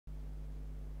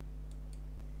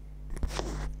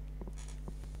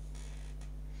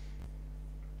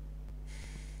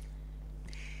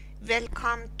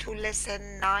Welcome to lesson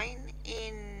 9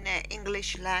 in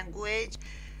English language.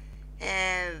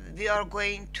 We are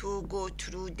going to go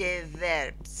through the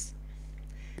verbs.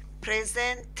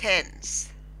 Present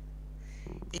tense.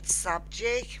 It's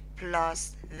subject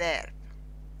plus verb.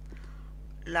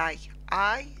 Like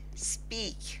I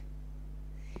speak,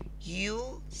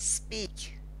 you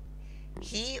speak,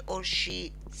 he or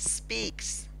she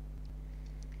speaks.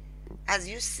 As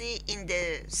you see in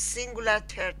the singular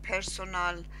third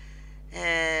personal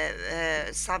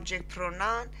subject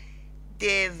pronoun,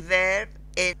 the verb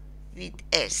ends with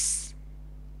S.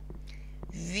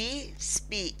 We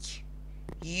speak,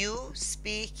 you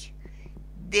speak,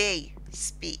 they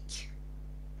speak.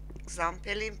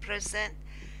 Example in present: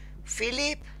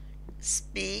 Philip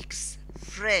speaks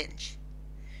French.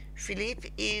 Philip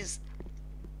is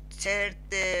third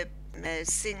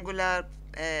singular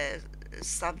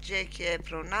subject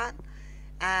pronoun,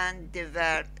 and the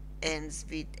verb ends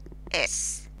with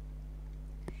S.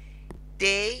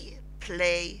 They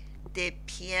play the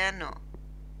piano.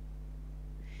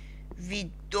 We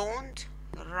don't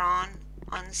run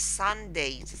on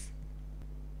Sundays.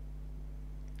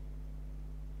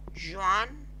 Juan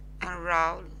and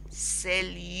Raul sell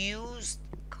used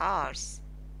cars.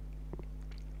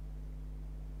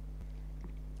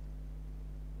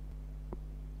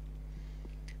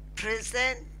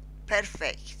 Present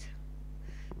perfect.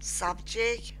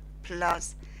 Subject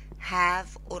plus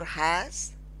have or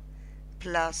has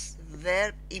plus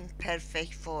verb in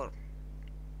perfect form.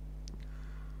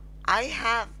 I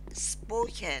have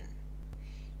spoken.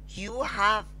 You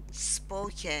have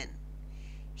spoken.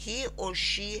 He or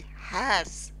she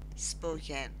has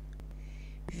spoken.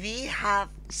 We have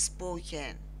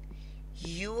spoken.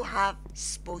 You have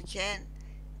spoken.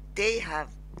 They have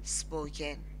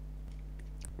spoken.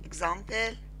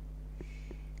 Example: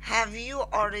 have you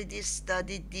already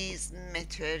studied this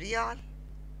material?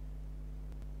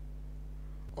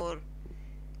 Or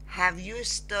have you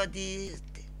studied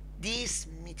this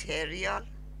material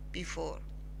before?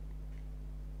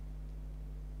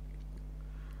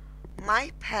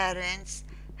 My parents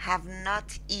have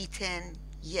not eaten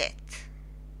yet.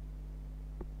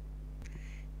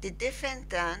 The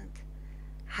defendant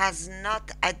has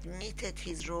not admitted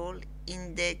his role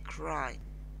in the crime.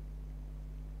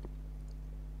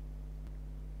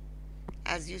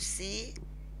 As you see,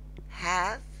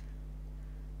 have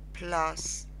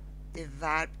plus the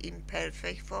verb in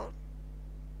perfect form,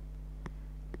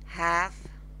 have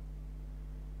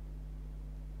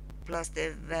plus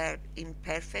the verb in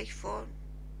perfect form,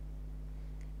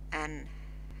 and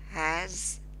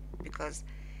has, because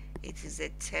it is a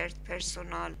third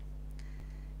personal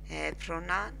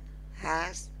pronoun,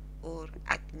 has or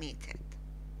admitted.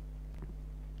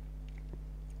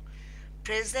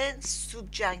 Present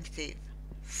subjunctive.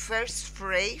 First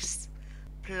phrase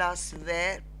plus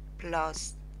verb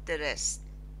plus the rest.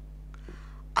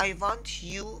 I want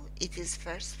you, it is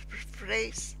first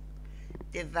phrase,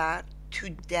 the verb to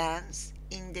dance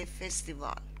in the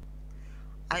festival.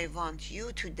 I want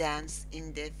you to dance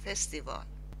in the festival.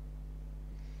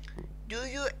 Do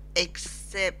you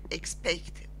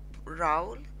expect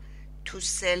Raul to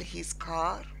sell his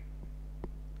car?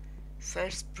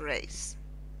 First phrase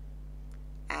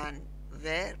and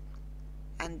verb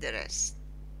and the rest.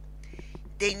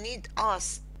 They need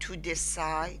us to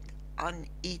decide on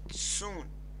it soon.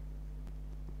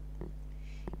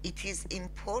 It is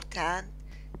important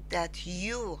that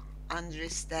you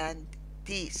understand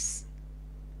this.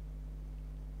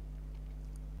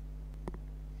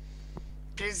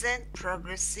 Present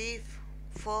progressive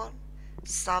form,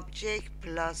 subject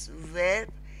plus verb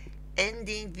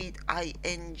ending with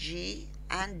ing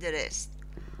and the rest.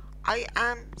 I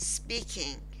am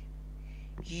speaking.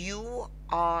 You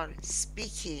are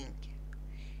speaking.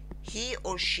 He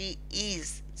or she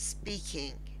is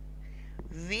speaking.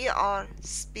 We are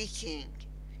speaking.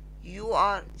 You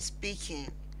are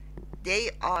speaking.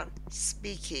 They are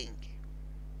speaking.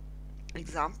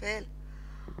 Example: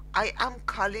 I am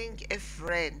calling a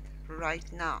friend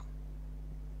right now.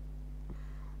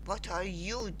 What are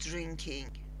you drinking?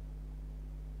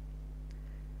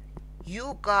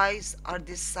 You guys are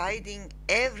deciding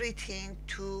everything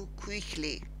too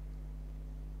quickly.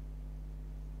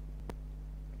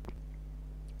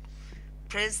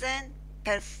 Present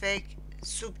perfect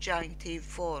subjunctive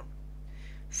form.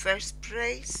 First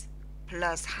phrase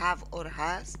plus have or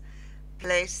has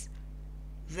plus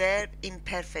verb in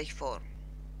perfect form.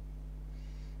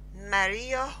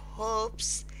 Maria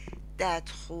hopes that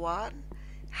Juan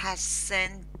has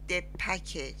sent the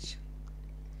package.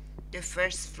 The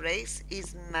first phrase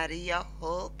is Maria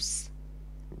hopes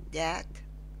that,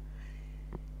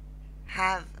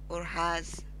 have or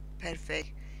has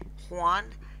perfect. Juan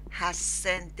has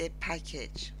sent the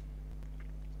package.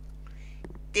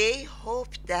 They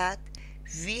hope that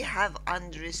we have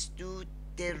understood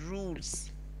the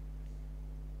rules.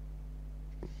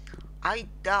 I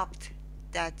doubt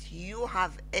that you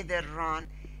have ever run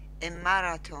a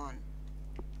marathon.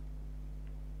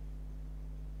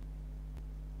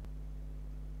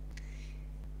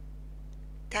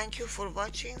 Thank you for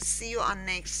watching. See you on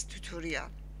next tutorial.